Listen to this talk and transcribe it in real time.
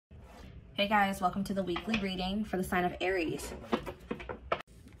Hey guys, welcome to the weekly reading for the sign of Aries.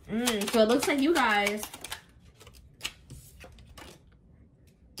 So it looks like you guys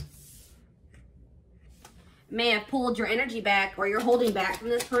may have pulled your energy back, or you're holding back from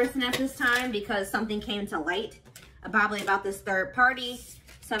this person at this time because something came to light, probably about this third party.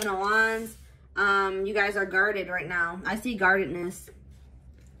 7 of Wands. You guys are guarded right now. I see guardedness.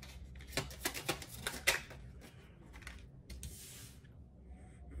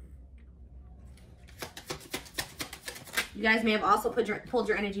 You guys may have also pulled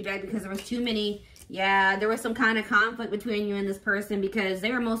your energy back because there was too many. Yeah, there was some kind of conflict between you and this person because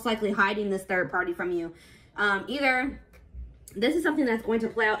they were most likely hiding this third party from you. Either this is something that's going to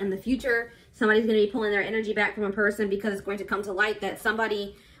play out in the future. Somebody's going to be pulling their energy back from a person because it's going to come to light that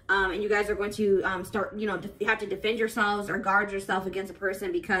somebody, and you guys are going to start, you have to defend yourselves or guard yourself against a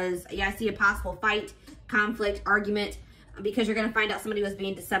person because, yeah, I see a possible fight, conflict, argument, because you're going to find out somebody was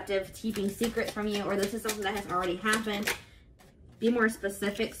being deceptive, keeping secrets from you, or this is something that has already happened. Be more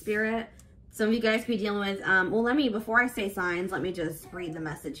specific, Spirit. Some of you guys could be dealing with, well, before I say signs, let me just read the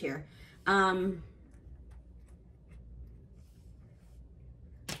message here.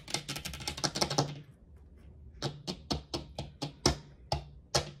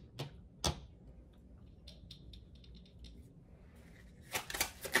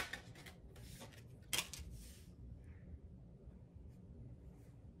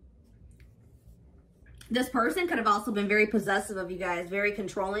 This person could have also been very possessive of you guys, very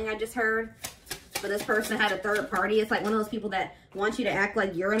controlling, I just heard. But this person had a third party. It's like one of those people that want you to act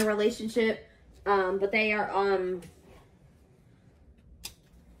like you're in a relationship, but they are,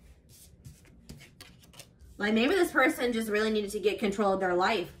 like maybe this person just really needed to get control of their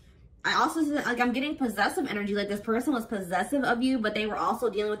life. I also, like, I'm getting possessive energy, like this person was possessive of you, but they were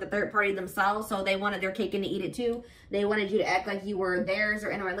also dealing with the third party themselves, so they wanted their cake and to eat it too. They wanted you to act like you were theirs or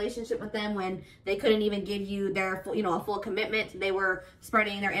in a relationship with them when they couldn't even give you their, a full commitment. They were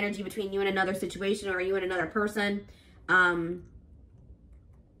spreading their energy between you and another situation or you and another person. But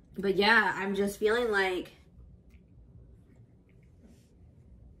yeah, I'm just feeling like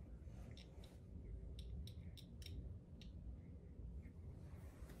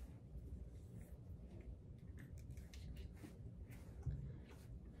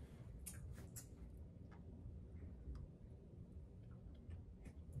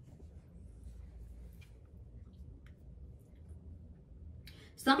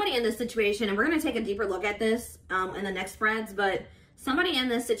somebody in this situation, and we're going to take a deeper look at this in the next spreads, but somebody in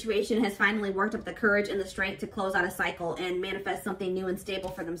this situation has finally worked up the courage and the strength to close out a cycle and manifest something new and stable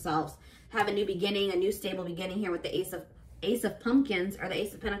for themselves. Have a new beginning, a new stable beginning here with the Ace of Pumpkins or the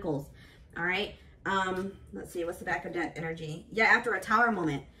Ace of Pentacles. All right. Let's see. What's the back of deck energy? Yeah, after a Tower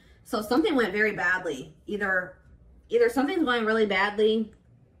moment. So something went very badly. Either something's going really badly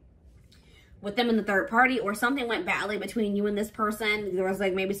with them in the third party, or something went badly between you and this person. There was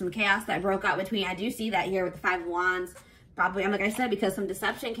like maybe some chaos that broke out between. I do see that here with the 5 of Wands. Probably, like I said, because some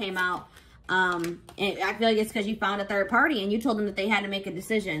deception came out. And I feel like it's because you found a third party and you told them that they had to make a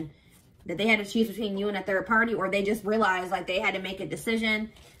decision, that they had to choose between you and a third party, or they just realized like they had to make a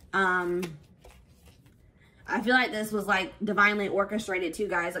decision. I feel like this was like divinely orchestrated too,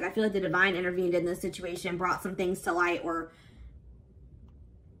 guys. Like I feel like the divine intervened in this situation, brought some things to light, or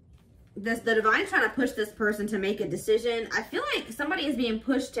the divine trying to push this person to make a decision. I feel like somebody is being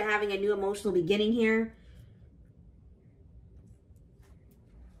pushed to having a new emotional beginning here.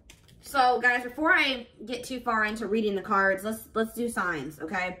 So guys, before I get too far into reading the cards, let's do signs,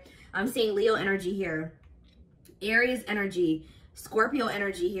 okay? I'm seeing Leo energy here, Aries energy, Scorpio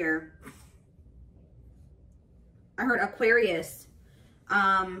energy here. I heard Aquarius,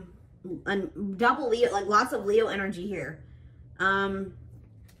 and double Leo, like lots of Leo energy here.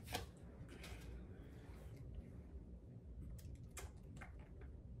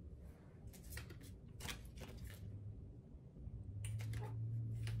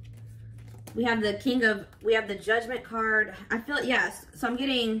 We have the Judgment card. I feel, yes. So I'm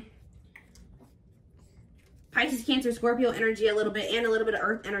getting Pisces, Cancer, Scorpio energy a little bit, and a little bit of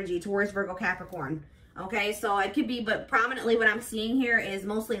Earth energy towards Virgo, Capricorn. Okay, so it could be, but prominently what I'm seeing here is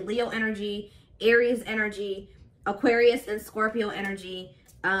mostly Leo energy, Aries energy, Aquarius, and Scorpio energy.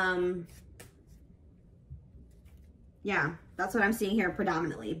 Yeah, that's what I'm seeing here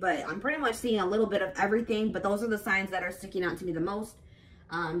predominantly. But I'm pretty much seeing a little bit of everything, but those are the signs that are sticking out to me the most.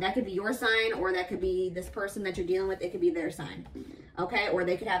 That could be your sign, or that could be this person that you're dealing with. It could be their sign, okay? Or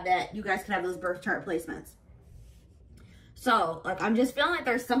they could have that, you guys could have those birth chart placements. So, like, I'm just feeling like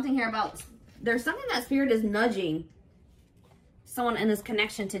there's something here about, there's something that Spirit is nudging someone in this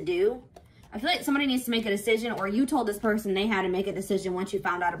connection to do. I feel like somebody needs to make a decision, or you told this person they had to make a decision once you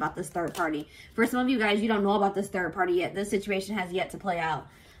found out about this third party. For some of you guys, you don't know about this third party yet. This situation has yet to play out.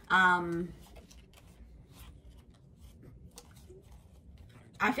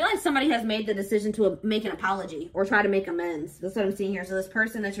 I feel like somebody has made the decision to make an apology or try to make amends. That's what I'm seeing here. So this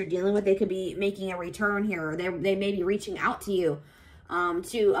person that you're dealing with, they could be making a return here. Or they may be reaching out to you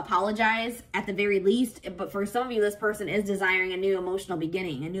to apologize at the very least. But for some of you, this person is desiring a new emotional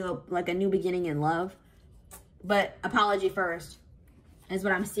beginning, a new beginning in love. But apology first is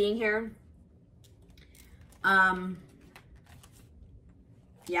what I'm seeing here.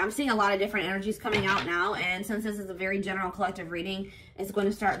 Yeah, I'm seeing a lot of different energies coming out now, and since this is a very general collective reading, it's going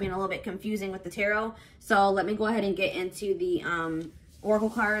to start being a little bit confusing with the tarot. So let me go ahead and get into the oracle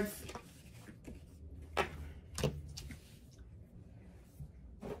cards.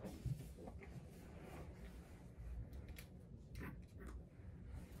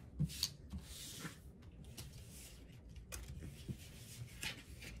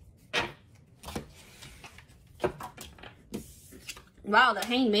 Wow, the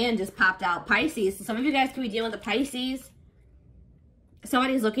Hanged Man just popped out. Pisces. So some of you guys could be dealing with the Pisces.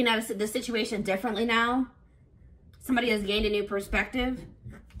 Somebody's looking at the situation differently now. Somebody has gained a new perspective.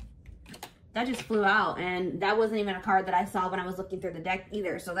 That just flew out. And that wasn't even a card that I saw when I was looking through the deck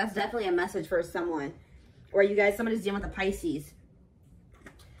either. So that's definitely a message for someone. Or you guys, somebody's dealing with the Pisces.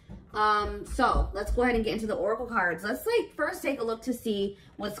 So let's go ahead and get into the oracle cards. Let's first take a look to see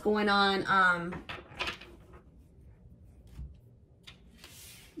what's going on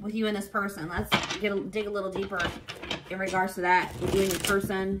with you and this person. Let's dig a little deeper in regards to that, with you and your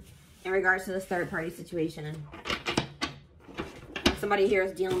person, in regards to this third party situation. Somebody here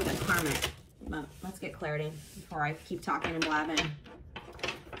is dealing with a karmic. But let's get clarity before I keep talking and blabbing.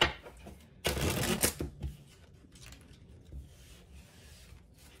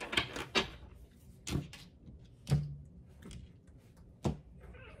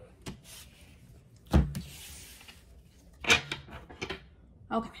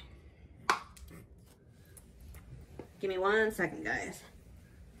 Okay. Give me 1 second, guys.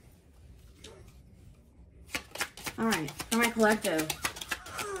 All right, for my collective.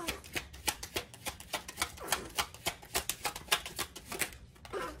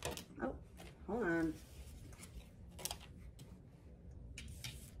 Oh, hold on.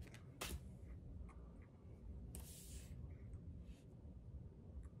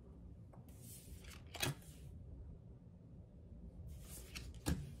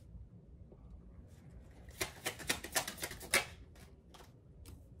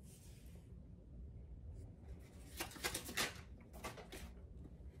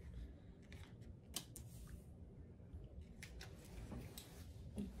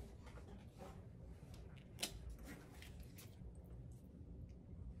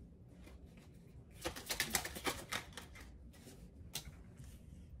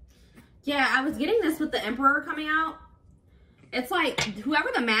 Yeah, I was getting this with the Emperor coming out. It's like whoever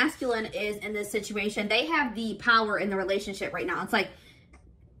the masculine is in this situation, they have the power in the relationship right now. It's like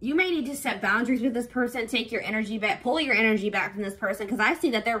you may need to set boundaries with this person, take your energy back, pull your energy back from this person, because I see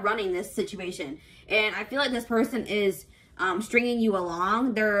that they're running this situation. And I feel like this person is stringing you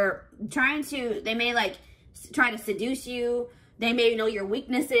along. They're trying to, they may try to seduce you. They may know your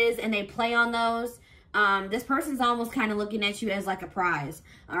weaknesses and they play on those. This person's almost kind of looking at you as like a prize,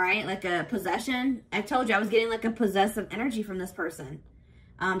 all right? Like a possession. I told you I was getting like a possessive energy from this person.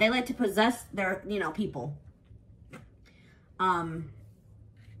 They like to possess their, people. I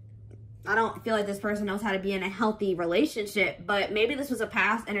don't feel like this person knows how to be in a healthy relationship, but maybe this was a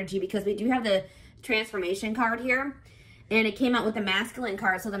past energy because we do have the transformation card here. And it came out with the masculine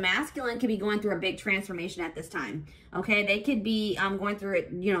card. So the masculine could be going through a big transformation at this time. Okay, they could be going through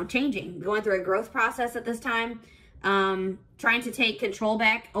it, changing, going through a growth process at this time. Trying to take control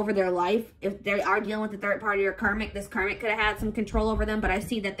back over their life. If they are dealing with a third party or karmic, this karmic could have had some control over them. But I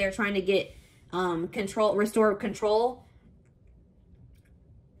see that they're trying to get restore control.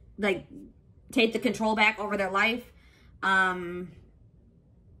 Like, take the control back over their life.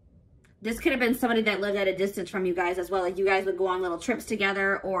 This could have been somebody that lived at a distance from you guys as well. Like you guys would go on little trips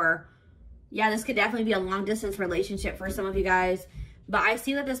together, or yeah, this could definitely be a long distance relationship for some of you guys. But I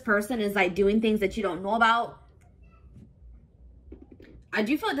see that this person is like doing things that you don't know about. I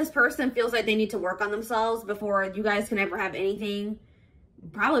do feel like this person feels like they need to work on themselves before you guys can ever have anything.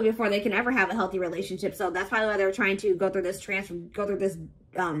 Probably before they can ever have a healthy relationship. So that's probably why they're trying to go through this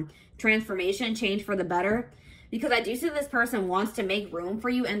transformation, change for the better. Because I do see this person wants to make room for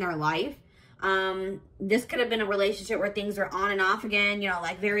you in their life. This could have been a relationship where things are on and off again,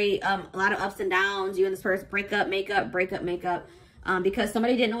 like very, a lot of ups and downs. You and this person break up, make up, because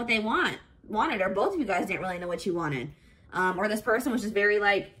somebody didn't know what they want. wanted, or both of you guys didn't really know what you wanted. Or this person was just very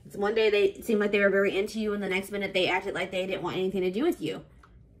like, one day they seemed like they were very into you, and the next minute they acted like they didn't want anything to do with you.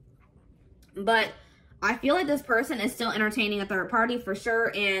 But I feel like this person is still entertaining a third party for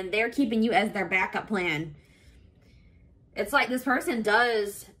sure, and they're keeping you as their backup plan. It's like this person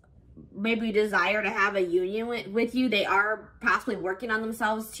does maybe desire to have a union with you. They are possibly working on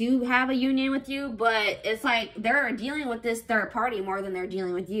themselves to have a union with you, but it's like they're dealing with this third party more than they're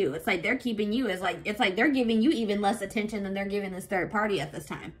dealing with you. It's like they're keeping you as like, it's like they're giving you even less attention than they're giving this third party at this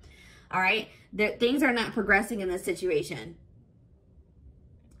time. All right. Things are not progressing in this situation.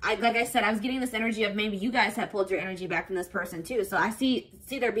 Like I said, I was getting this energy of maybe you guys have pulled your energy back from this person too. So I see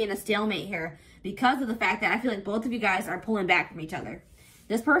there being a stalemate here because of the fact that I feel like both of you guys are pulling back from each other.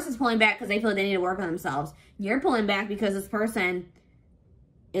 This person's pulling back because they feel like they need to work on themselves. You're pulling back because this person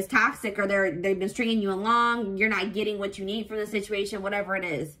is toxic, or they've been stringing you along. You're not getting what you need from the situation, whatever it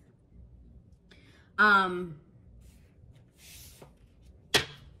is.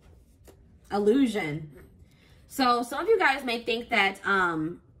 Illusion. So some of you guys may think that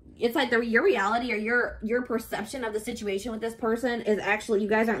it's like your reality or your perception of the situation with this person is actually, you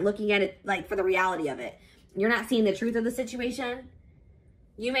guys aren't looking at it like for the reality of it. You're not seeing the truth of the situation.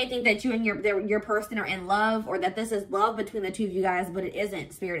 You may think that you and your person are in love, or that this is love between the two of you guys, but it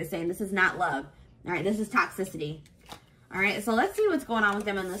isn't. Spirit is saying this is not love. All right, this is toxicity. All right, so let's see what's going on with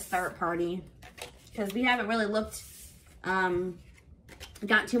them in this third party, because we haven't really looked,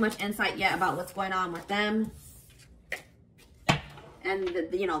 got too much insight yet about what's going on with them and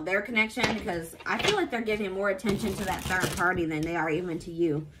you know, their connection, because I feel like they're giving more attention to that third party than they are even to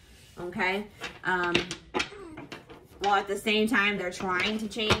you. Okay. Well, at the same time, they're trying to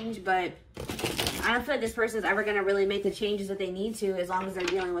change, but I don't feel like this person is ever going to really make the changes that they need to as long as they're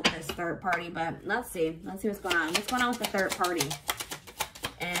dealing with this third party. But let's see. Let's see what's going on. What's going on with the third party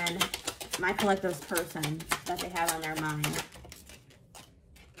and my collective's person that they have on their mind.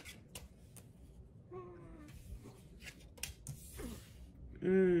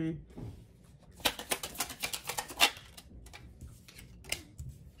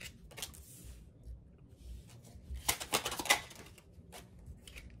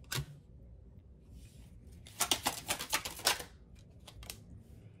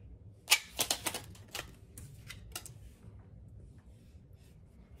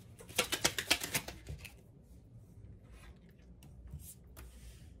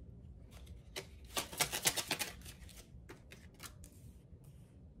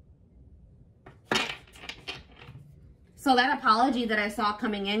 So that apology that I saw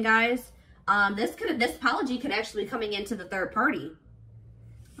coming in, guys, this apology could actually be coming into the third party.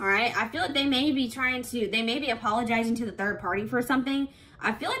 All right. I feel like they may be apologizing to the third party for something.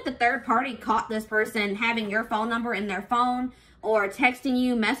 I feel like the third party caught this person having your phone number in their phone, or texting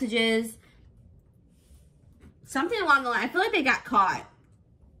you messages, something along the line. I feel like they got caught.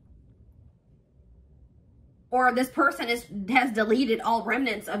 Or this person has deleted all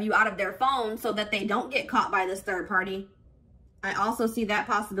remnants of you out of their phone so that they don't get caught by this third party. I also see that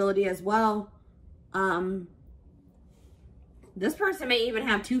possibility as well. This person may even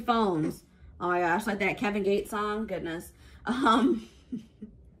have two phones. Oh my gosh, like that Kevin Gates song. Goodness. Or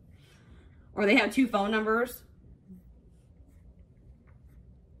they have two phone numbers.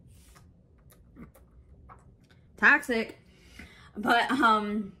 Toxic. But,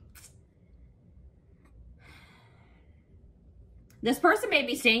 this person may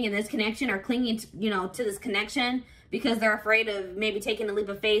be staying in this connection or clinging to, to this connection because they're afraid of maybe taking a leap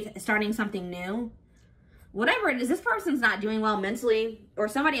of faith, starting something new. Whatever it is, this person's not doing well mentally, or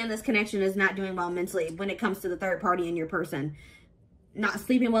somebody in this connection is not doing well mentally when it comes to the third party in your person. Not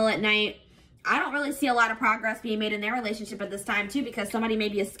sleeping well at night. I don't really see a lot of progress being made in their relationship at this time too, because somebody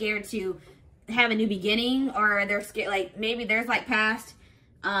maybe is scared to have a new beginning, or they're scared, like maybe there's like past,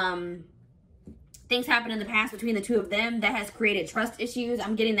 things happen in the past between the two of them that has created trust issues.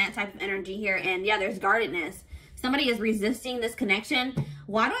 I'm getting that type of energy here. And yeah, there's guardedness. Somebody is resisting this connection.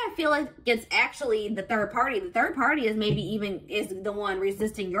 Why do I feel like it's actually the third party? The third party is is the one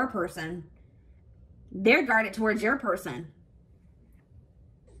resisting your person. They're guarded towards your person.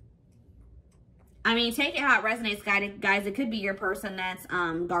 I mean, take it how it resonates, guys. It could be your person that's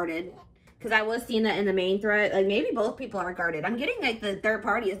guarded. Because I was seeing that in the main thread. Like maybe both people are guarded. I'm getting like the third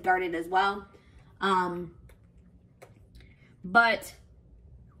party is guarded as well. But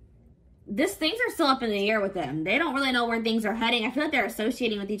things are still up in the air with them. They don't really know where things are heading. I feel like they're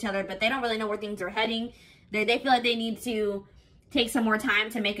associating with each other, but they don't really know where things are heading. They feel like they need to take some more time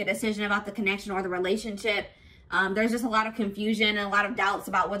to make a decision about the connection or the relationship. There's just a lot of confusion and a lot of doubts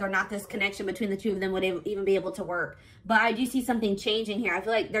about whether or not this connection between the two of them would even be able to work. But I do see something changing here. I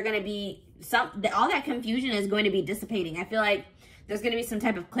feel like they're going to be all that confusion is going to be dissipating. I feel like there's going to be some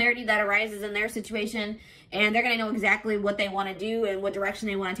type of clarity that arises in their situation, and they're going to know exactly what they want to do and what direction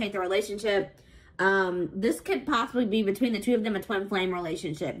they want to take the relationship. This could possibly be between the two of them, a twin flame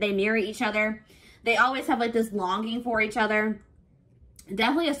relationship. They mirror each other. They always have like this longing for each other.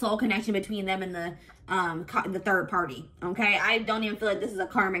 Definitely a soul connection between them and the third party. Okay, I don't even feel like this is a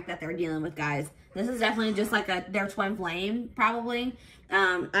karmic that they're dealing with, guys. This is definitely just like their twin flame, probably.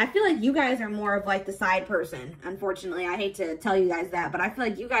 I feel like you guys are more of like the side person. Unfortunately, I hate to tell you guys that, but I feel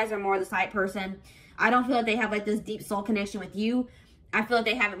like you guys are more the side person. I don't feel like they have like this deep soul connection with you. I feel like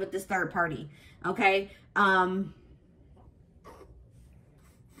they have it with this third party. Okay.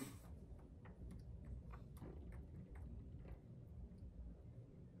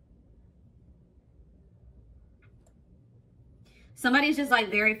 Somebody's just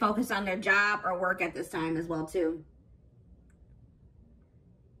like very focused on their job or work at this time as well too.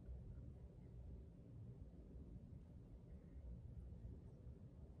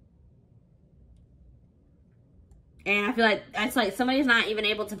 And I feel like it's like somebody's not even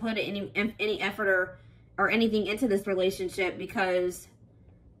able to put any effort or anything into this relationship because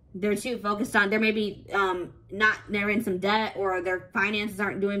they're too focused on, they're maybe they're in some debt, or their finances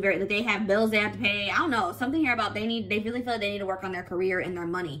aren't doing very, that they have bills they have to pay. I don't know, something here about they really feel like they need to work on their career and their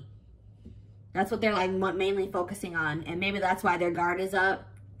money. That's what they're like mainly focusing on, and maybe that's why their guard is up.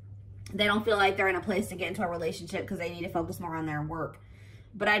 They don't feel like they're in a place to get into a relationship because they need to focus more on their work.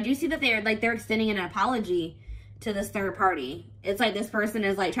 But I do see that they're extending an apology to this third party. It's like this person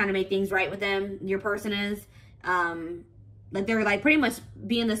is like trying to make things right with them. Your person is like they're like pretty much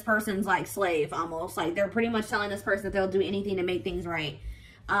being this person's like slave almost. Like they're pretty much telling this person that they'll do anything to make things right.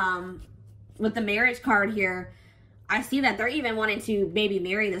 With the marriage card here, I see that they're even wanting to maybe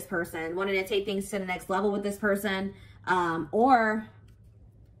marry this person, wanting to take things to the next level with this person, or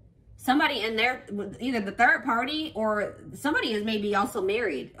somebody in there, either the third party or somebody is maybe also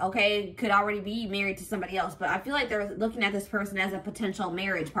married, okay? Could already be married to somebody else. But I feel like they're looking at this person as a potential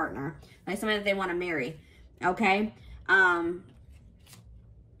marriage partner, like somebody that they want to marry, okay?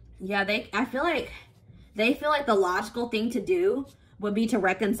 Yeah, I feel like they feel like the logical thing to do would be to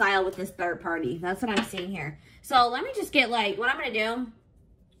reconcile with this third party. That's what I'm seeing here. So let me just get like, what I'm going to do,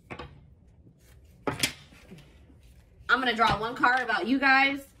 I'm going to draw one card about you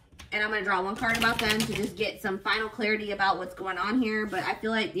guys. And I'm going to draw one card about them to just get some final clarity about what's going on here. But I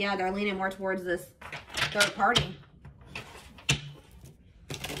feel like, yeah, they're leaning more towards this third party.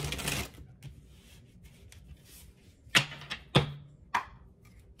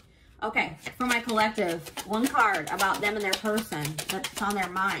 Okay, for my collective, one card about them and their person that's on their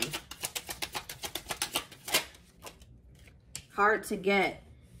mind. Hard to get.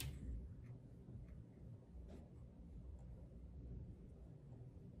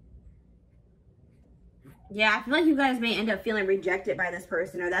 Yeah, I feel like you guys may end up feeling rejected by this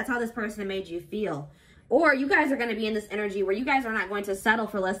person, or that's how this person made you feel. Or you guys are going to be in this energy where you guys are not going to settle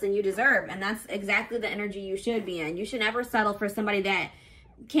for less than you deserve. And that's exactly the energy you should be in. You should never settle for somebody that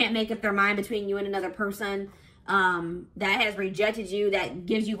can't make up their mind between you and another person, that has rejected you, that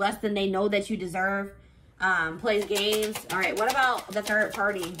gives you less than they know that you deserve, plays games. All right, what about the third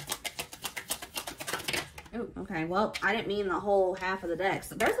party? Oh, okay. Well, I didn't mean the whole half of the deck.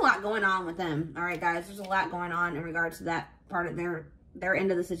 So there's a lot going on with them. All right, guys. There's a lot going on in regards to that part of their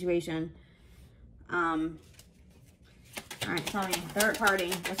end of the situation. All right, tell me, third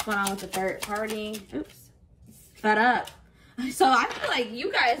party. What's going on with the third party? Oops. Fed up. So I feel like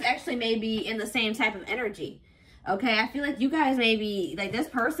you guys actually may be in the same type of energy. Okay? I feel like you guys may be, like this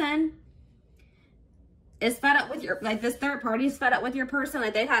person is fed up with like this third party is fed up with your person.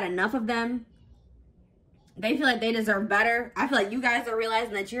 Like they've had enough of them. They feel like they deserve better. I feel like you guys are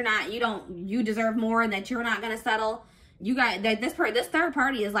realizing that you deserve more and that you're not going to settle. You guys, that this third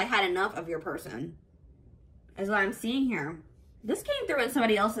party is like had enough of your person. Is what I'm seeing here. This came through in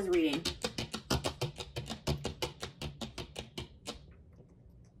somebody else's reading.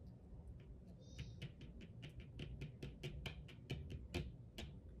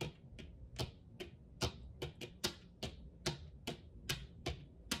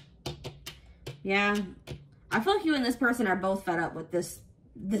 Yeah. I feel like you and this person are both fed up with this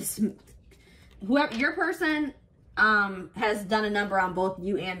whoever your person has done a number on both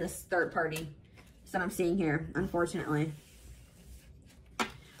you and this third party. That's what I'm seeing here, unfortunately.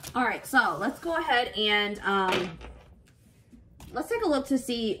 All right, so let's go ahead and let's take a look to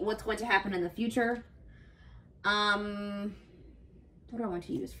see what's going to happen in the future. What do I want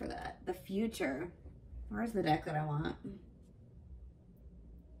to use for that? The future. Where's the deck that I want?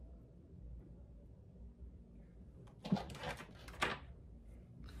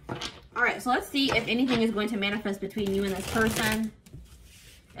 All right. right, so let's see if anything is going to manifest between you and this person.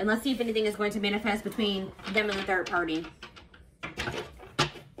 And let's see if anything is going to manifest between them and the third party.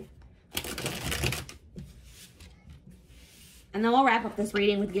 And then we'll wrap up this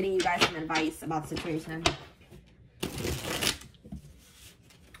reading with getting you guys some advice about the situation.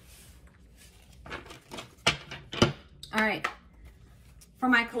 All right. For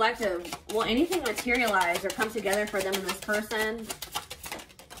my collective, will anything materialize or come together for them and this person?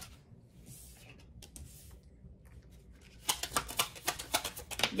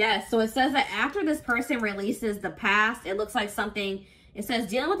 Yes, so it says that after this person releases the past, it looks like something, it says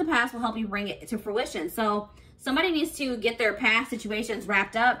dealing with the past will help you bring it to fruition. So somebody needs to get their past situations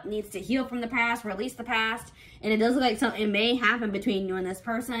wrapped up, needs to heal from the past, release the past. And it does look like something may happen between you and this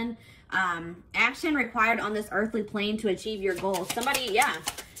person. Action required on this earthly plane to achieve your goals. Somebody, yeah.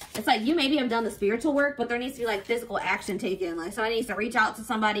 It's like you maybe have done the spiritual work, but there needs to be like physical action taken. Like somebody needs to reach out to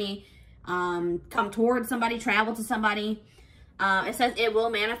somebody, come towards somebody, travel to somebody. It says it will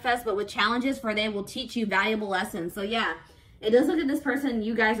manifest, but with challenges, for they will teach you valuable lessons. So yeah, it does look at this person.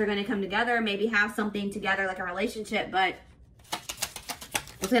 You guys are going to come together, maybe have something together, like a relationship, but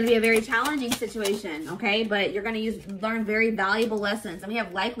it's going to be a very challenging situation, okay? But you're going to learn very valuable lessons. And we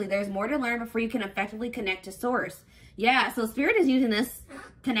have likely, there's more to learn before you can effectively connect to source. Yeah, so Spirit is using this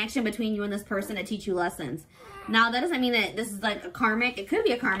connection between you and this person to teach you lessons. Now, that doesn't mean that this is like a karmic. It could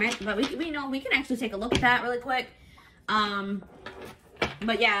be a karmic, but we know we can actually take a look at that really quick.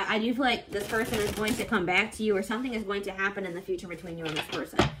 But yeah, I do feel like this person is going to come back to you, or something is going to happen in the future between you and this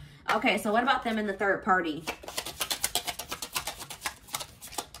person. Okay, so what about them and the third party?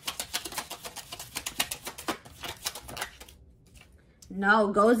 No,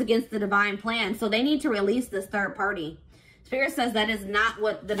 goes against the divine plan. So they need to release this third party. Spirit says that is not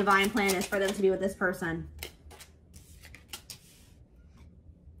what the divine plan is for them to be with this person.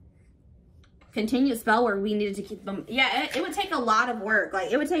 Continued spell work, we needed to keep them. Yeah, it would take a lot of work.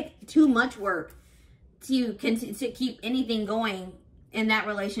 Like, it would take too much work to keep anything going in that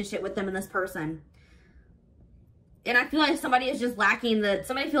relationship with them and this person. And I feel like somebody is just lacking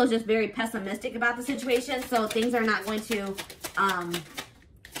somebody feels just very pessimistic about the situation. So things are not going to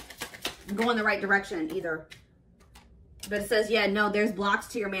go in the right direction either. But it says, yeah, no, there's blocks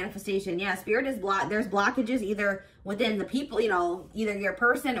to your manifestation. Yeah, Spirit is blocked. There's blockages either within the people, you know, either your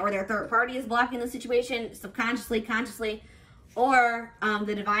person or their third party is blocking the situation subconsciously, consciously, or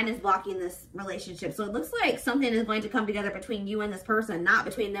the divine is blocking this relationship. So it looks like something is going to come together between you and this person, not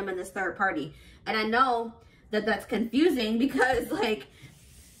between them and this third party. And I know that that's confusing because, like,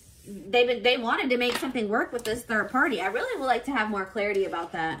 they wanted to make something work with this third party. I really would like to have more clarity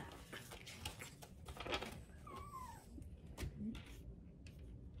about that.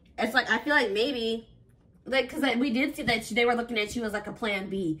 It's like, I feel like maybe, like, because we did see that they were looking at you as like a plan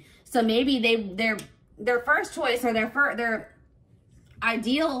B. So maybe their first choice or their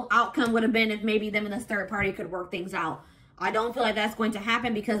ideal outcome would have been if maybe them and this third party could work things out. I don't feel like that's going to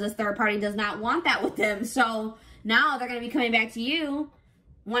happen because this third party does not want that with them. So now they're going to be coming back to you,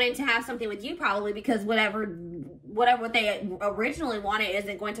 wanting to have something with you probably because whatever what they originally wanted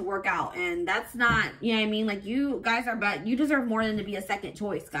isn't going to work out. And that's not, you know what I mean? Like, you guys are, but you deserve more than to be a second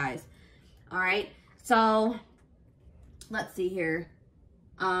choice, guys. All right. So let's see here.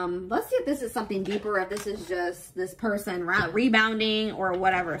 Let's see if this is something deeper, if this is just this person rebounding or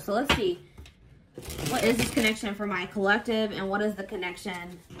whatever. So let's see. What is this connection for my collective, and what is the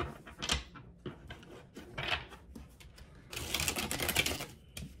connection?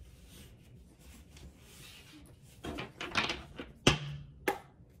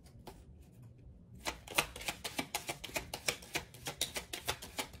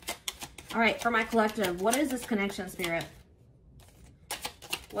 All right, for my collective, what is this connection, Spirit?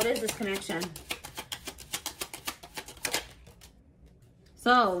 What is this connection?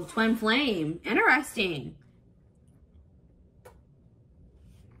 So, twin flame. Interesting.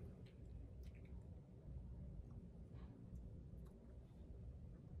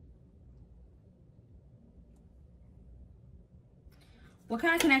 What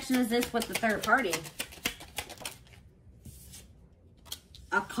kind of connection is this with the third party?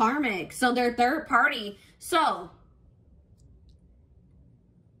 A karmic. So, their third party. So,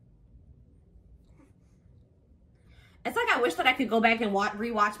 it's like I wish that I could go back and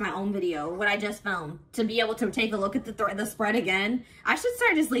rewatch my own video, what I just filmed, to be able to take a look at the spread again. I should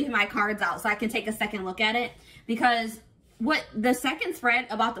start just leaving my cards out so I can take a second look at it. Because what the second spread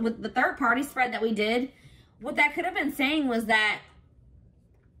about with the third party spread that we did, what that could have been saying was that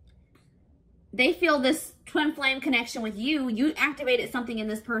they feel this twin flame connection with you. You activated something in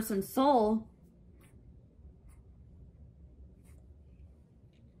this person's soul.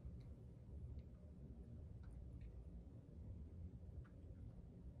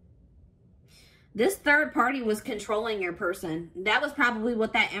 This third party was controlling your person. That was probably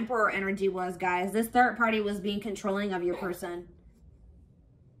what that Emperor energy was, guys. This third party was being controlling of your person.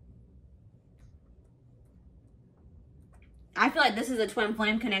 I feel like this is a twin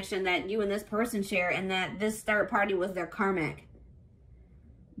flame connection that you and this person share, and that this third party was their karmic.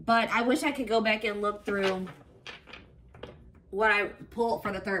 But I wish I could go back and look through what I pulled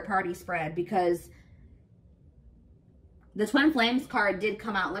for the third party spread, because the Twin Flames card did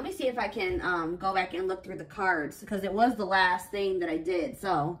come out. Let me see if I can go back and look through the cards, because it was the last thing that I did.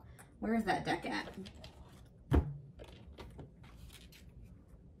 So, where is that deck at?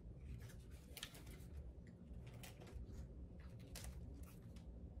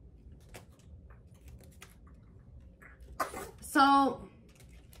 So, all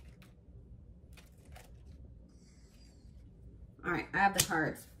right, I have the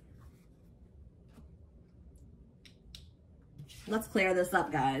cards. Let's clear this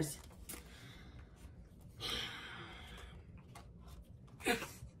up, guys.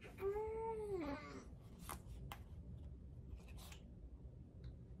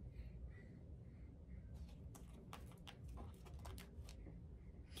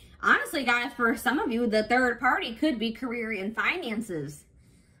 Honestly, guys, for some of you, the third party could be career and finances.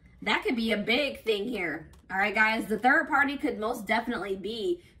 That could be a big thing here. All right, guys, the third party could most definitely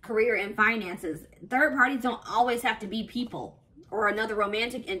be career and finances. Third parties don't always have to be people or another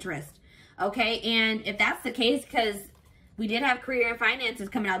romantic interest, okay? And if that's the case, because we did have career and finances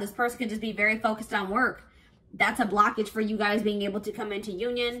coming out, this person could just be very focused on work. That's a blockage for you guys being able to come into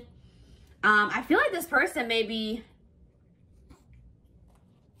union. I feel like this person may be...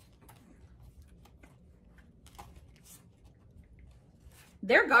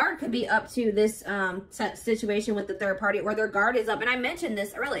 their guard could be up to this situation with the third party, or their guard is up. And I mentioned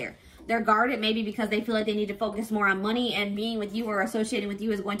this earlier. They're guarded maybe because they feel like they need to focus more on money, and being with you or associating with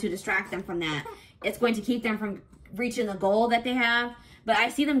you is going to distract them from that. It's going to keep them from reaching the goal that they have. But I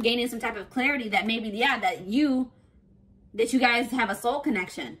see them gaining some type of clarity that maybe, yeah, that you guys have a soul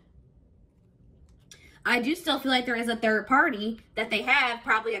connection. I do still feel like there is a third party that they have,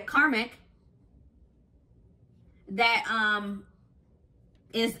 probably a karmic, that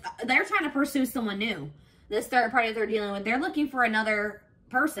they're trying to pursue someone new. This third party that they're dealing with, they're looking for another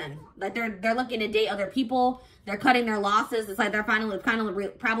person. Like they're looking to date other people. They're cutting their losses. It's like they're finally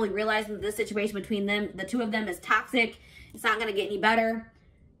probably realizing that this situation between them, the two of them, is toxic. It's not going to get any better.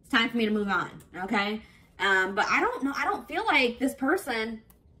 It's time for me to move on. Okay. But I don't know. I don't feel like this person,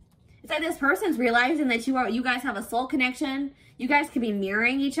 it's like this person's realizing that you guys have a soul connection. You guys could be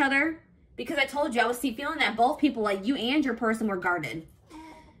mirroring each other, because I told you, I was feeling that both people, like you and your person, were guarded.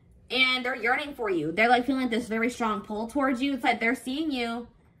 And they're yearning for you. They're like feeling this very strong pull towards you. It's like they're seeing you.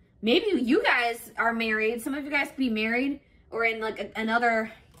 Maybe you guys are married. Some of you guys could be married or in like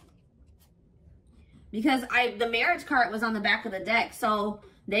another. Because the marriage card was on the back of the deck. So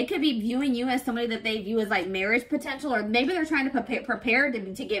they could be viewing you as somebody that they view as like marriage potential. Or maybe they're trying to prepare to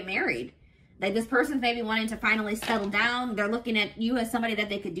get married. Like this person's maybe wanting to finally settle down. They're looking at you as somebody that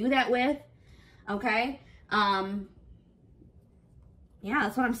they could do that with. Okay. Yeah,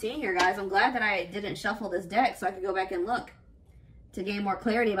 that's what I'm seeing here, guys. I'm glad that I didn't shuffle this deck so I could go back and look to gain more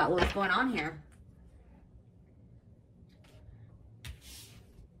clarity about what's going on here.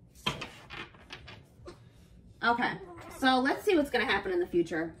 Okay, so let's see what's going to happen in the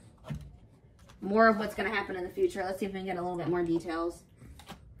future. More of what's going to happen in the future. Let's see if we can get a little bit more details.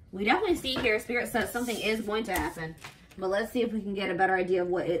 We definitely see here, Spirit says something is going to happen. But let's see if we can get a better idea of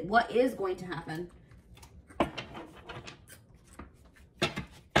what is going to happen.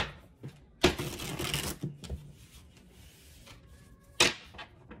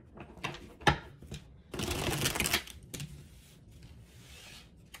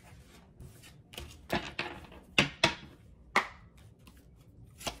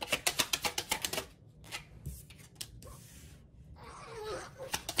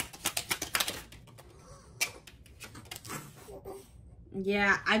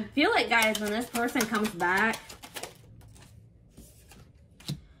 Yeah, I feel like, guys, when this person comes back,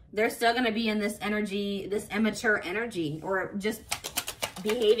 they're still going to be in this energy, this immature energy, or just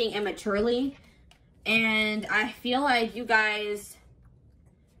behaving immaturely. And I feel like you guys...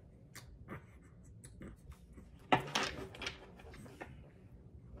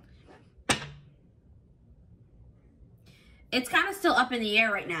 it's kind of still up in the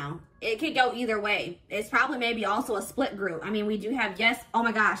air right now. It could go either way. It's probably maybe also a split group. I mean, we do have, yes. Oh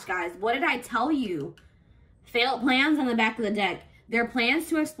my gosh, guys. What did I tell you? Failed plans on the back of the deck. Their plans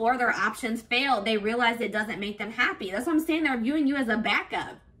to explore their options failed. They realized it doesn't make them happy. That's what I'm saying. They're viewing you as a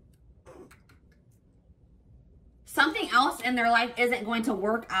backup. Something else in their life isn't going to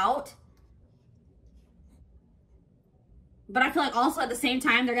work out. But I feel like also at the same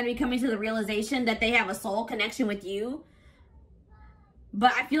time, they're going to be coming to the realization that they have a soul connection with you.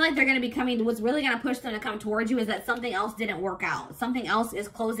 But I feel like they're going to be coming to what's really going to push them to come towards you is that something else didn't work out. Something else is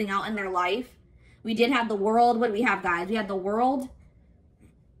closing out in their life. We did have the World. What do we have, guys? We had the World,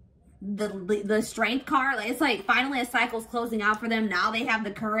 the Strength card. It's like finally a cycle's closing out for them. Now they have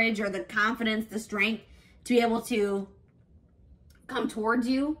the courage or the confidence, the strength to be able to come towards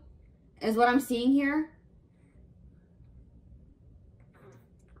you is what I'm seeing here.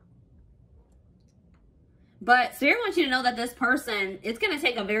 But Spirit wants you to know that this person, it's going to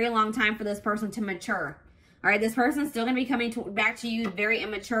take a very long time for this person to mature. All right, this person's still going to be coming back to you very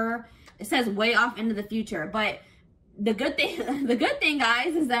immature. It says way off into the future. But the good thing,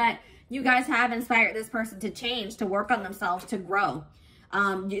 guys, is that you guys have inspired this person to change, to work on themselves, to grow.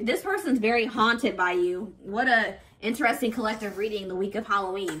 This person's very haunted by you. What a interesting collective reading the week of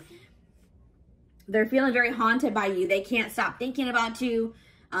Halloween. They're feeling very haunted by you. They can't stop thinking about you.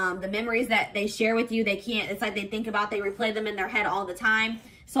 The memories that they share with you, it's like they think about, they replay them in their head all the time.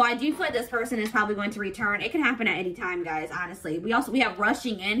 So I do feel like this person is probably going to return. It can happen at any time, guys, honestly. We have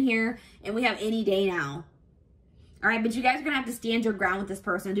rushing in here, and we have any day now. All right, but you guys are going to have to stand your ground with this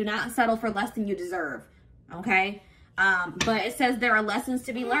person. Do not settle for less than you deserve, okay? But it says there are lessons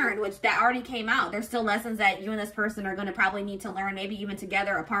to be learned, which that already came out. There's still lessons that you and this person are going to probably need to learn, maybe even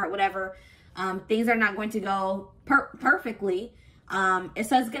together, apart, whatever. Things are not going to go perfectly. It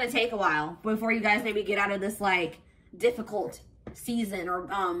says it's going to take a while before you guys maybe get out of this, like, difficult season or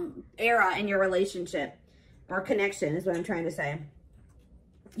era in your relationship or connection is what I'm trying to say.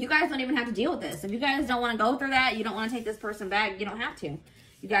 You guys don't even have to deal with this. If you guys don't want to go through that, you don't want to take this person back, you don't have to.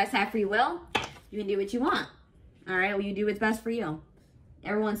 You guys have free will. You can do what you want. All right? Well, you do what's best for you.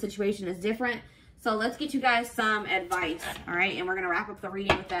 Everyone's situation is different. So let's get you guys some advice. All right? And we're going to wrap up the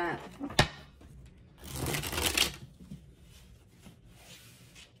reading with that.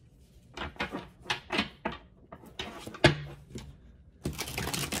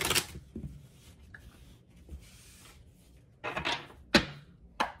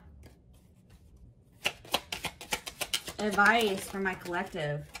 Advice for my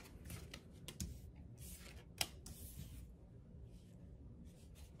collective.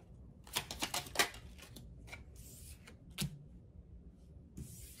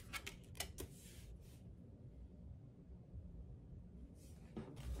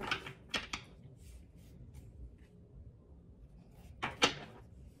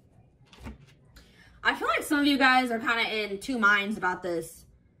 I feel like some of you guys are kind of in two minds about this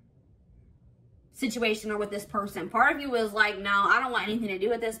situation or with this person. Part of you is like, no, I don't want anything to do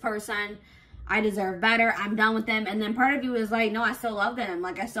with this person. I deserve better. I'm done with them. And then part of you is like, no, I still love them.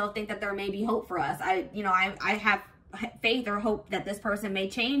 Like, I still think that there may be hope for us. I have faith or hope that this person may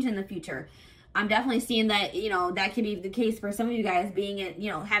change in the future. I'm definitely seeing that, that could be the case for some of you guys being in,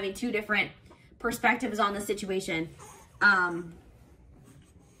 having two different perspectives on the situation.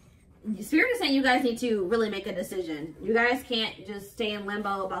 Spirit is saying you guys need to really make a decision. You guys can't just stay in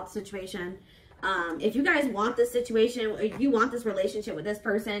limbo about the situation. If you guys want this situation, if you want this relationship with this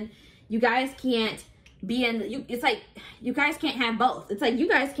person, you guys can't be in, it's like, you guys can't have both. It's like, you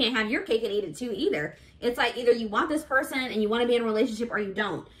guys can't have your cake and eat it too either. It's like, either you want this person and you want to be in a relationship or you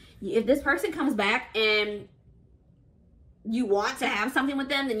don't. If this person comes back and you want to have something with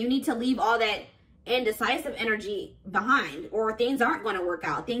them, then you need to leave all that indecisive energy behind, or things aren't going to work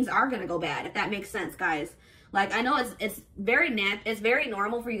out. Things are going to go bad, if that makes sense, guys. Like, I know it's very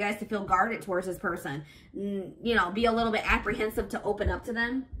normal for you guys to feel guarded towards this person. Be a little bit apprehensive to open up to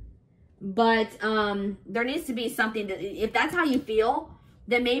them. But there needs to be something that, if that's how you feel,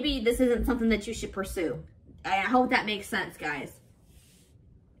 then maybe this isn't something that you should pursue. I hope that makes sense, guys.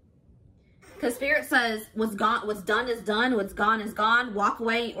 Because Spirit says, what's done is done, what's gone is gone. Walk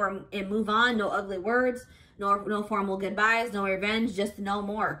away and move on. No ugly words, no formal goodbyes, no revenge, just no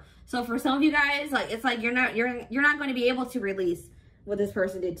more. So for some of you guys, like, it's like you're not going to be able to release what this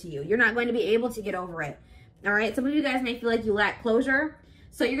person did to you. You're not going to be able to get over it. All right? Some of you guys may feel like you lack closure.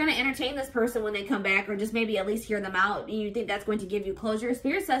 So you're going to entertain this person when they come back, or just maybe at least hear them out. And you think that's going to give you closure.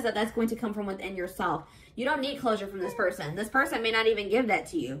 Spirit says that that's going to come from within yourself. You don't need closure from this person. This person may not even give that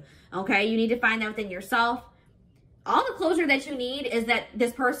to you. Okay? You need to find that within yourself. All the closure that you need is that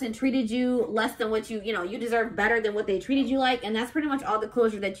this person treated you less than what you deserve better than what they treated you like. And that's pretty much all the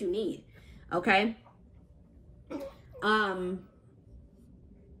closure that you need. Okay?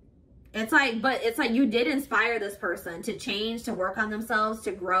 It's like you did inspire this person to change, to work on themselves,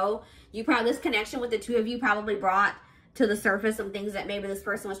 to grow. This connection with the two of you probably brought to the surface some things that maybe this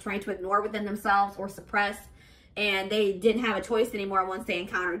person was trying to ignore within themselves or suppress. and they didn't have a choice anymore once they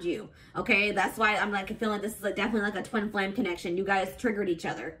encountered you. Okay, that's why I'm like feeling this is like definitely like a twin flame connection. You guys triggered each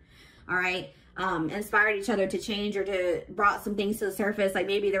other. All right, inspired each other to change, or to brought some things to the surface. Like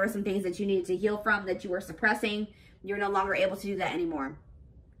maybe there were some things that you needed to heal from that you were suppressing. You're no longer able to do that anymore.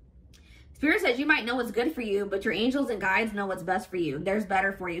 Spirit says you might know what's good for you, but your angels and guides know what's best for you. There's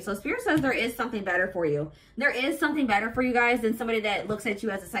better for you. So Spirit says there is something better for you. There is something better for you guys than somebody that looks at you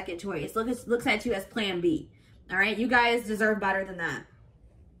as a second choice, looks at you as plan B. All right, you guys deserve better than that.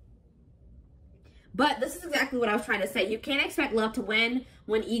 But this is exactly what I was trying to say. You can't expect love to win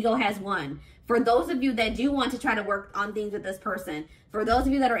when ego has won. For those of you that do want to try to work on things with this person, for those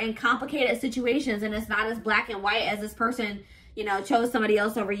of you that are in complicated situations and it's not as black and white as this person, you know, chose somebody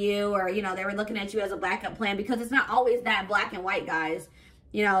else over you, or, you know, they were looking at you as a backup plan, because it's not always that black and white, guys.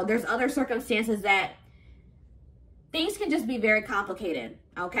 You know, there's other circumstances that things can just be very complicated,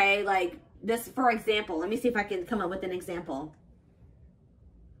 okay? Like this, for example, let me see if I can come up with an example.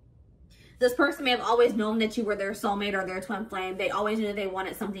 This person may have always known that you were their soulmate or their twin flame. They always knew they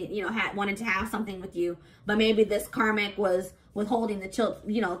wanted something, you know, wanted to have something with you. But maybe this karmic was withholding the child,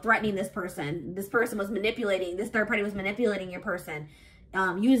 you know, threatening this person. This person was manipulating, this third party was manipulating your person,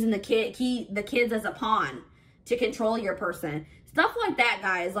 using the kids as a pawn to control your person. Stuff like that,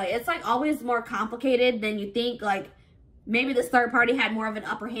 guys. Like, it's like always more complicated than you think. Like, maybe this third party had more of an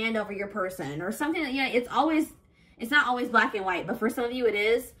upper hand over your person or something. You know, it's not always black and white, but for some of you it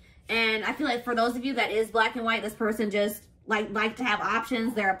is. And I feel like for those of you that is black and white, this person just like to have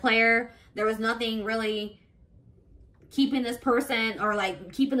options. They're a player. There was nothing really keeping this person, or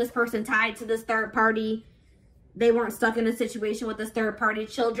like keeping this person tied to this third party. They weren't stuck in a situation with this third party.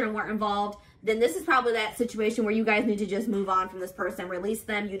 Children weren't involved. Then this is probably that situation where you guys need to just move on from this person. Release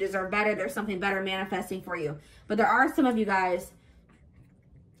them. You deserve better. There's something better manifesting for you. But there are some of you guys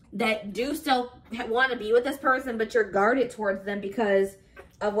that do still want to be with this person, but you're guarded towards them because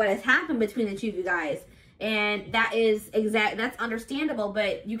of what has happened between the two of you guys. And that is that's understandable,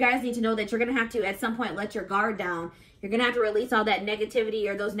 but you guys need to know that you're going to have to at some point let your guard down. You're going to have to release all that negativity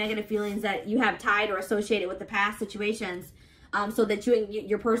or those negative feelings that you have tied or associated with the past situations, so that you and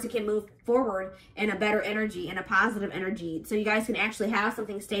your person can move forward in a better energy, in a positive energy, so you guys can actually have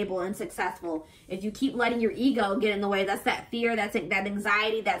something stable and successful. If you keep letting your ego get in the way, that's that fear, that's that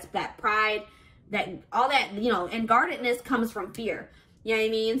anxiety, that's that pride, that all that, you know, and guardedness comes from fear. You know what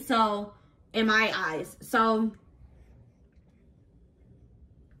I mean? So, in my eyes. So,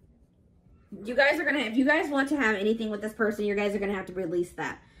 you guys are going to, if you guys want to have anything with this person, you guys are going to have to release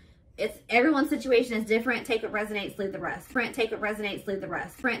that. Everyone's situation is different. Take what resonates, leave the rest. Take what resonates, leave the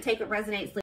rest. Take what resonates, leave